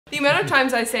The amount of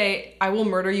times I say, I will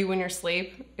murder you in your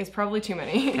sleep is probably too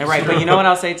many. Yeah, right, but you know what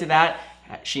I'll say to that?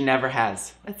 She never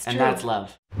has. That's and true. that's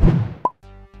love.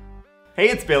 Hey,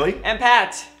 it's Billy. And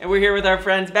Pat, and we're here with our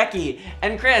friends Becky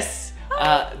and Chris.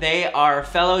 They are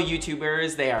fellow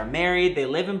YouTubers. They are married. They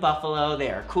live in Buffalo. They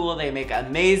are cool. They make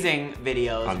amazing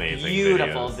videos.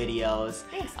 Beautiful videos.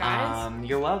 Thanks, guys.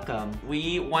 You're welcome.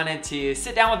 We wanted to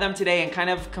sit down with them today and kind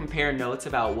of compare notes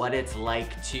about what it's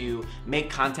like to make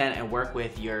content and work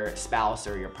with your spouse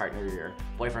or your partner, your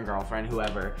boyfriend, girlfriend,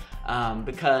 whoever,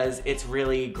 because it's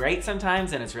really great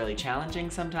sometimes and it's really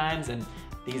challenging sometimes, and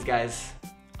these guys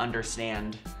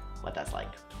understand what that's like.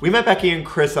 We met Becky and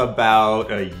Chris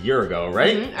about a year ago,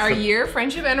 right? Our year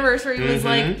friendship anniversary was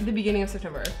like the beginning of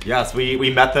September. Yes,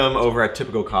 we met them over at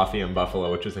Typical Coffee in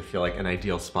Buffalo, which is, I feel like, an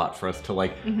ideal spot for us to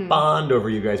like bond over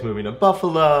you guys moving to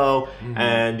Buffalo.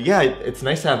 And yeah, it's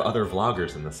nice to have other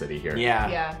vloggers in the city here.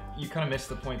 Yeah. You kind of missed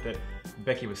the point that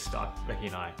Becky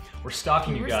and I were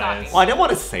stalking you guys. Well, I didn't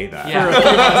want to say that.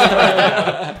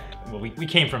 Yeah. Well, we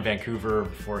came from Vancouver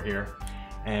before here,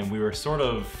 and we were sort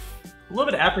of a little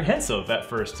bit apprehensive at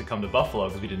first to come to Buffalo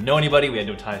because we didn't know anybody, we had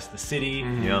no ties to the city.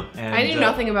 Yeah. And, I knew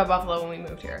nothing about Buffalo when we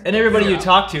moved here. And everybody you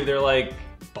talk to, they're like,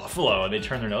 Buffalo, and they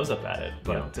turn their nose up at it.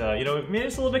 But you know, it made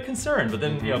us a little bit concerned. But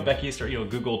then you know, Becky started,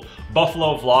 Googled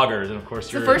Buffalo vloggers, and of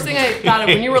course, the first thing I thought of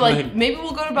when you were like, maybe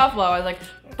we'll go to Buffalo. I was like,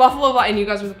 Buffalo, and you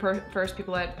guys were the first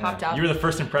people that popped up. You were the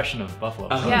first impression of Buffalo.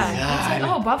 Yeah, I was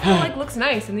like, oh, Buffalo like looks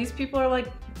nice, and these people are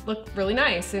like look really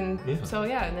nice, and so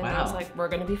yeah, and then I was like, we're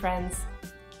gonna be friends.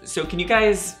 So can you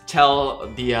guys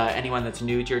tell the anyone that's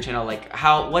new to your channel, like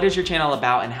what is your channel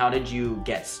about and how did you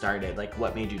get started? Like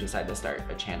what made you decide to start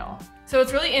a channel? So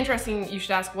it's really interesting you should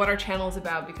ask what our channel is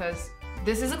about, because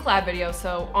this is a collab video.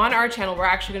 So on our channel, we're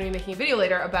actually gonna be making a video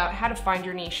later about how to find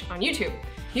your niche on YouTube.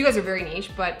 You guys are very niche,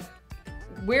 but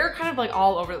we're kind of like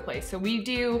all over the place. So we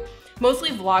do mostly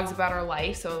vlogs about our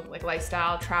life. So like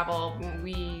lifestyle, travel.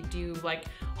 We do like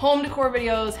home decor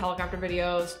videos, helicopter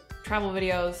videos, travel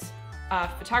videos,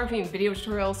 photography and video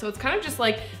tutorials. So it's kind of just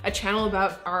like a channel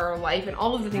about our life and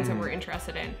all of the things that we're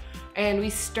interested in. And we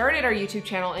started our YouTube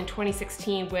channel in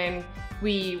 2016 when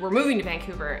we were moving to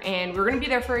Vancouver, and we were gonna be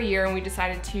there for a year, and we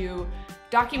decided to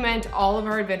document all of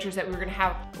our adventures that we were gonna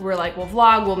have. We're like, we'll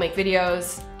vlog, we'll make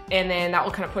videos, and then that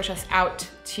will kind of push us out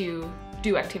to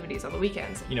do activities on the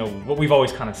weekends. You know, what we've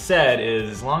always kind of said is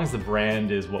as long as the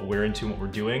brand is what we're into and what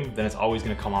we're doing, then it's always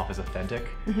going to come off as authentic.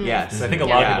 Yes. So I think a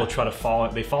lot of people try to fall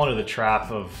into the trap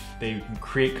of they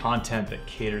create content that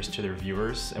caters to their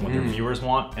viewers and what their viewers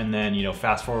want, and then, you know,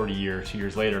 fast forward a year, 2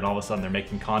 years later, and all of a sudden they're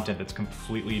making content that's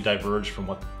completely diverged from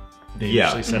what they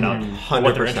usually send out,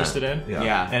 what they're interested in.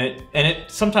 And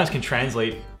it sometimes can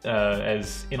translate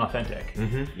as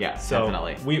inauthentic. Yeah, so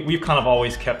definitely. We've kind of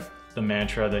always kept the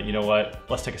mantra that, you know what,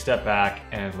 let's take a step back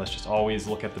and let's just always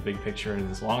look at the big picture,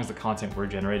 and as long as the content we're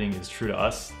generating is true to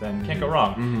us, then can't go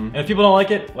wrong. And if people don't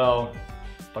like it, well,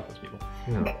 fuck those people.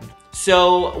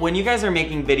 So when you guys are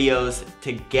making videos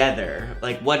together,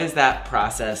 like what is that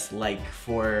process like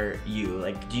for you?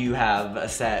 Like, do you have a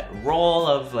set role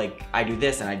of like, I do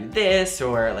this and I do this,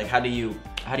 or like how do you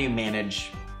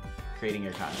manage creating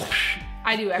your content?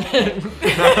 I do everything.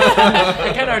 I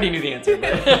kind of already knew the answer.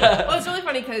 But Well, it's really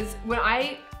funny because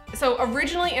so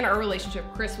originally in our relationship,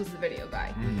 Chris was the video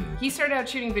guy. He started out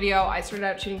shooting video, I started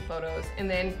out shooting photos, and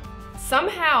then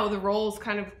somehow the roles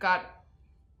kind of got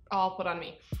all put on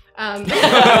me.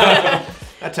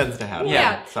 That tends to happen.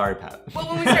 Yeah. Sorry, Pat. Well,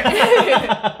 when we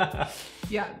started,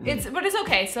 yeah, but it's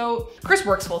okay. So Chris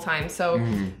works full time, so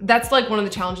that's like one of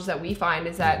the challenges that we find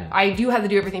is that I do have to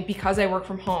do everything because I work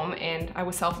from home and I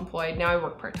was self-employed. Now I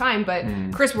work part time, but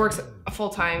Chris works a full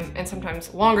time and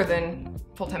sometimes longer than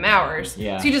full-time hours.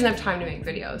 So he doesn't have time to make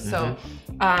videos. So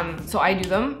so I do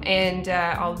them, and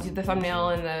I'll do the thumbnail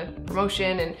and the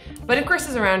promotion. But if Chris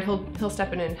is around, he'll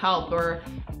step in and help, or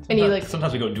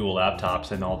sometimes we go dual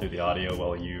laptops and I'll do the audio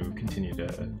while you continue to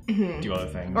do other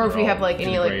things. Or if we have like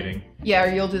any like grading. Yeah,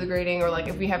 or you'll do the grading, or like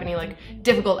if we have any like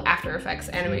difficult After Effects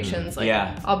animations, like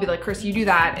I'll be like, Chris, you do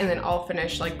that, and then I'll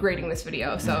finish like grading this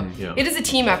video. So it is a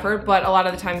team effort, but a lot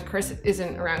of the times Chris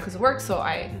isn't around because of work, so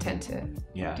I tend to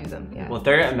do them. Well,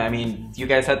 I mean, you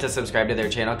guys have to subscribe to their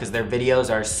channel because their videos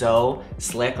are so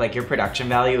slick. Like your production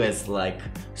value is like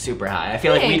super high. I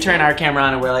feel like we turn our camera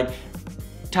on and we're like,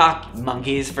 talk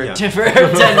monkeys for 10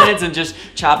 minutes and just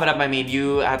chop it up. I mean,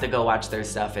 you have to go watch their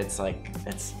stuff. It's like,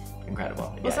 it's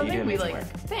incredible. Well, something we like,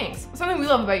 thanks. Something we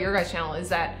love about your guys' channel is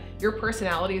that your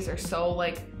personalities are so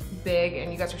like big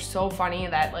and you guys are so funny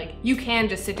that like you can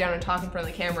just sit down and talk in front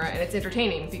of the camera and it's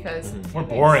entertaining because we're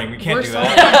boring. We can't do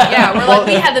that. Yeah, we're like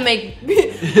we had to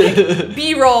make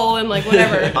B-roll and like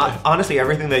whatever. Honestly,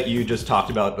 everything that you just talked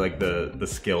about, like the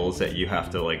skills that you have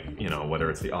to like, you know, whether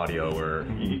it's the audio or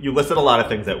you listed a lot of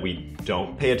things that we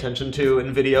don't pay attention to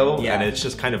in video, and it's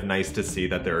just kind of nice to see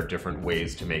that there are different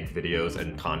ways to make videos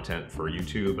and content for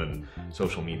YouTube and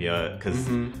social media, because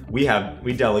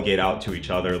we delegate out to each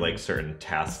other like certain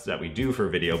tasks that we do for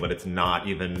video, but it's not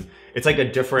even, it's like a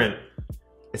different,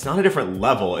 it's not a different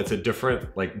level, it's a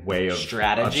different like way of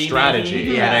strategy.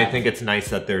 Yeah. And I think it's nice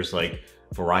that there's like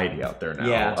variety out there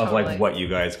now of like what you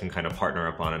guys can kind of partner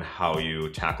up on and how you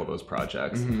tackle those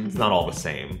projects. It's not all the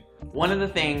same. One of the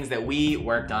things that we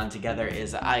worked on together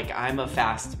is I'm a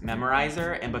fast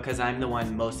memorizer, and because I'm the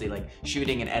one mostly like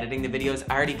shooting and editing the videos,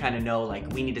 I already kind of know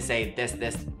like we need to say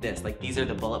this, like these are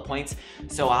the bullet points.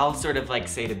 So I'll sort of like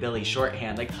say to Billy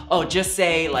shorthand, like, oh, just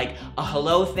say like a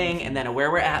hello thing and then a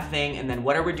where we're at thing and then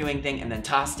what are we doing thing and then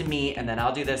toss to me and then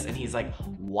I'll do this, and he's like,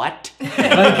 what?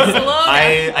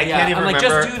 I can't even I'm like,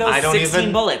 remember. just do those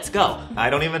 16 bullets, go. I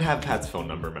don't even have Pat's phone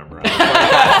number memorized. Like,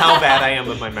 that's how bad I am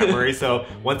with my memory. So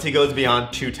once he goes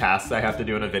beyond 2 tasks I have to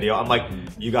do in a video, I'm like,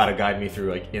 you gotta guide me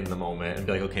through like in the moment and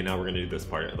be like, okay, now we're gonna do this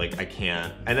part. Like I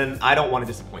can't, and then I don't want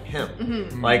to disappoint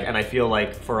him. Like, and I feel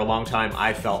like for a long time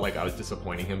I felt like I was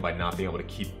disappointing him by not being able to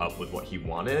keep up with what he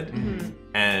wanted.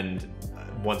 And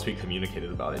once we communicated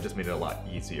about it, it just made it a lot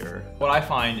easier. What I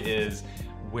find is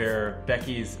where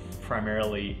Becky's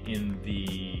primarily in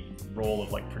the role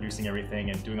of like producing everything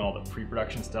and doing all the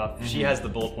pre-production stuff. She has the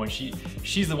bullet point.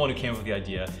 She's the one who came up with the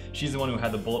idea. She's the one who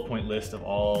had the bullet point list of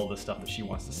all the stuff that she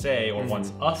wants to say or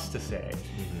wants us to say.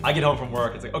 I get home from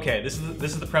work, it's like, okay, this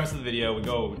is the premise of the video. We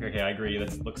go, okay, I agree,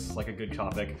 that looks like a good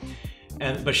topic.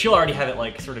 But she'll already have it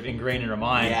like sort of ingrained in her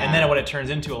mind. And then what it turns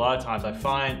into a lot of times I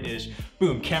find is,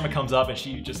 boom, camera comes up and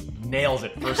she just nails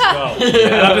it first go.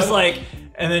 And I'm just like,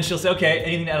 and then she'll say, okay,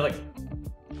 anything to add? Like,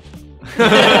 so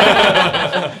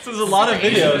there's a lot of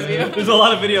videos. There's a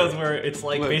lot of videos where it's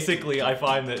like basically I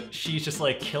find that she's just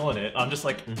like killing it. I'm just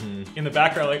like in the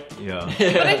background, like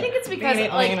But I think it's because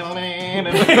like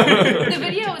the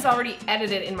video is already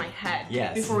edited in my head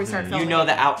before we start filming. You know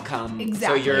the outcome,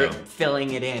 exactly. So you're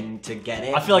filling it in to get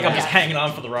it. I feel like I'm just hanging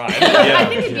on for the ride. I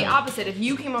think it'd be opposite if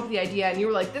you came up with the idea and you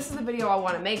were like, this is the video I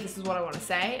want to make, this is what I want to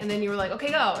say, and then you were like,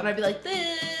 okay, go, and I'd be like,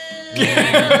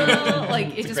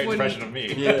 like it just great wouldn't. impression of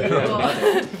me.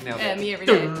 Yeah, me every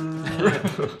day.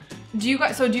 Do you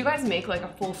guys make like a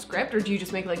full script, or do you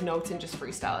just make like notes and just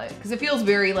freestyle it? Because it feels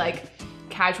very like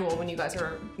casual when you guys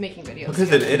are making videos.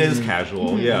 Because it is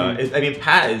casual, yeah. I mean,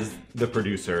 Pat is the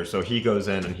producer, so he goes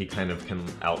in and he kind of can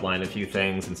outline a few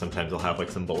things, and sometimes he'll have like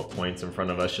some bullet points in front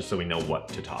of us just so we know what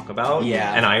to talk about.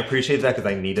 Yeah. And I appreciate that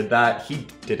because I needed that. He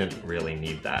didn't really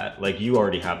need that. Like, you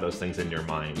already have those things in your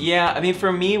mind. Yeah, I mean,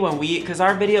 for me, because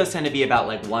our videos tend to be about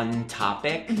like one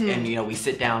topic, and you know, we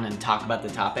sit down and talk about the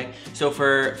topic. So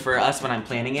for us, when I'm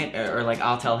planning it, or like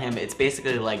I'll tell him, it's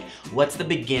basically like, what's the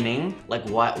beginning? Like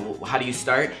how do you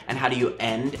start and how do you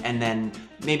end? And then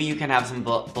maybe you can have some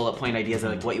bullet point ideas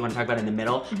of like what you want to talk about in the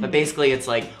middle. But basically it's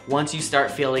like, once you start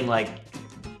feeling like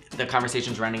the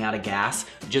conversation's running out of gas,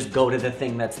 just go to the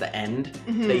thing that's the end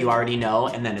that you already know,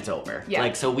 and then it's over.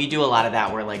 Like, so we do a lot of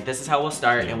that where like, this is how we'll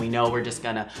start, and we know we're just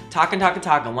gonna talk and talk and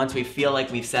talk, and once we feel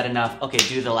like we've said enough, okay,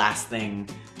 do the last thing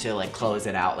to like close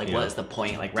it out. Like, what is the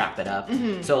point? Like, wrap it up.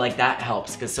 So like that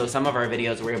helps, because so some of our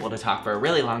videos we're able to talk for a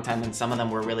really long time, and some of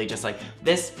them were really just like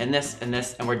this and this and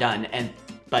this, and we're done.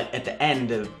 But at the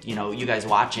end of, you know, you guys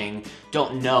watching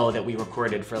don't know that we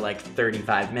recorded for like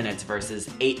 35 minutes versus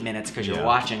 8 minutes because you're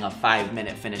watching a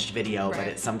 5-minute finished video,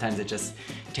 but sometimes it just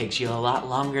takes you a lot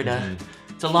longer to,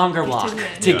 it's a longer walk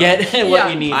to get what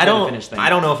you need to finish things. I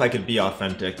don't know if I could be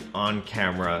authentic on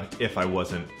camera if I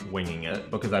wasn't winging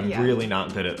it, because I'm really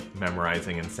not good at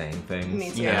memorizing and saying things. Me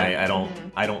too.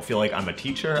 And I don't feel like I'm a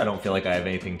teacher. I don't feel like I have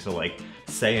anything to like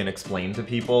say and explain to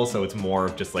people, so it's more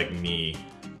of just like me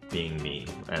being me,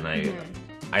 and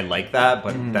I like that,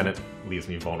 but then it leaves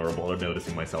me vulnerable to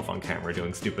noticing myself on camera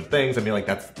doing stupid things. I mean, like,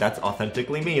 that's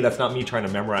authentically me. That's not me trying to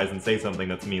memorize and say something.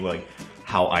 That's me, like,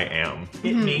 how I am.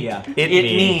 It me. Yeah. It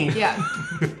me. Yeah.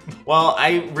 Well,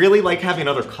 I really like having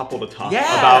another couple to talk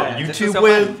about YouTube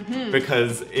with,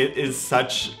 because it is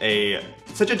such a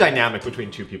dynamic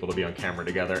between two people to be on camera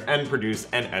together and produce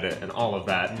and edit and all of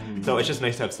that. So it's just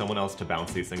nice to have someone else to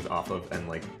bounce these things off of and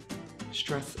like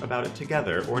stress about it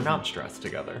together or not stress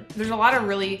together. There's a lot of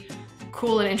really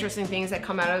cool and interesting things that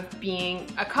come out of being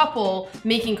a couple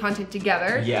making content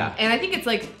together. Yeah. And I think it's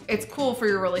like, it's cool for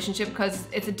your relationship because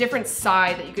it's a different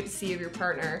side that you get to see of your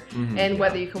partner and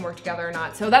whether you can work together or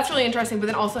not. So that's really interesting, but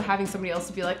then also having somebody else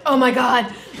to be like, oh my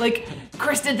God, like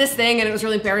Chris did this thing and it was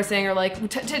really embarrassing, or like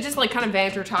to just like kind of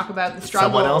banter, talk about the struggle.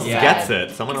 Someone else gets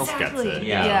it. Someone else gets it.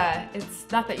 Yeah. It's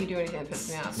not that you do anything that pisses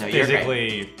me off. No,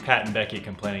 Basically, Pat and Becki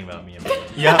complaining about me.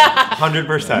 Yeah,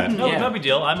 100%. No big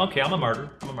deal. I'm okay. I'm a martyr.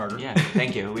 Yeah,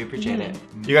 thank you. We appreciate it.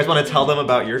 You guys want to tell them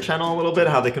about your channel a little bit,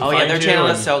 how they can find you? Oh yeah, their channel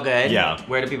is so good. Yeah.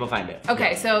 Where do people find it?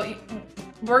 Okay, so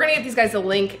we're gonna get these guys to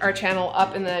link our channel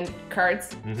up in the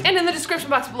cards and in the description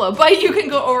box below. But you can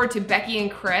go over to Becki and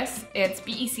Chris. It's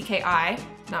B-E-C-K-I,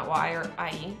 not Y or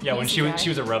I-E. Yeah, when she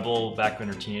was a rebel back in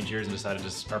her teenage years and decided to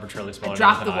just arbitrarily spell I her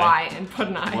dropped name the with an I. Y and put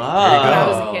an I Whoa. when I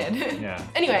was a kid. Yeah.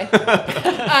 Anyway,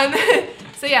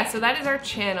 so yeah, so that is our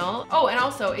channel. Oh, and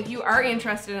also, if you are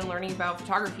interested in learning about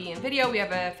photography and video, we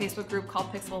have a Facebook group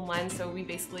called Pixel and Lens. So we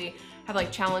basically have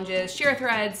like challenges, share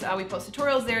threads, we post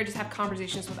tutorials there, just have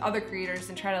conversations with other creators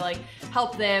and try to like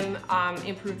help them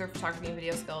improve their photography and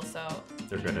video skills. So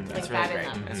They're good at that. link really that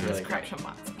great. in the That's really great. description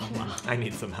box. I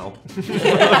need some help.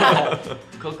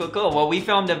 Cool. Well, we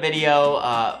filmed a video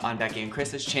on Becki and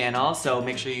Chris's channel, so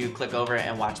make sure you click over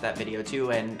and watch that video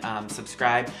too, and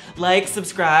subscribe,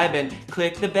 subscribe, and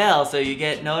click the bell so you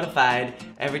get notified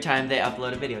every time they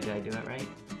upload a video. Did I do it right?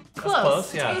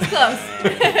 Close. Yeah. It's close.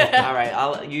 All right.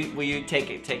 Will you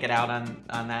take it out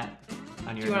on that?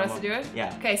 On your Do you want us to do it?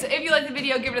 Yeah. Okay, so if you like the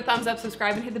video, give it a thumbs up,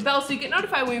 subscribe, and hit the bell so you get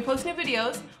notified when we post new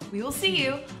videos. We will see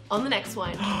you on the next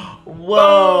one.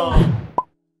 Whoa!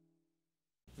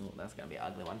 Ooh, that's gonna be an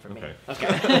ugly one for me.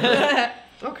 Okay.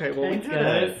 Okay, well, we did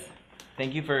it.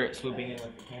 Thank you for swooping in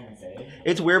with the camera today.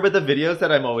 It's weird with the videos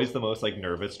that I'm always the most like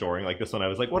nervous during. Like this one, I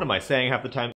was like, what am I saying half the time?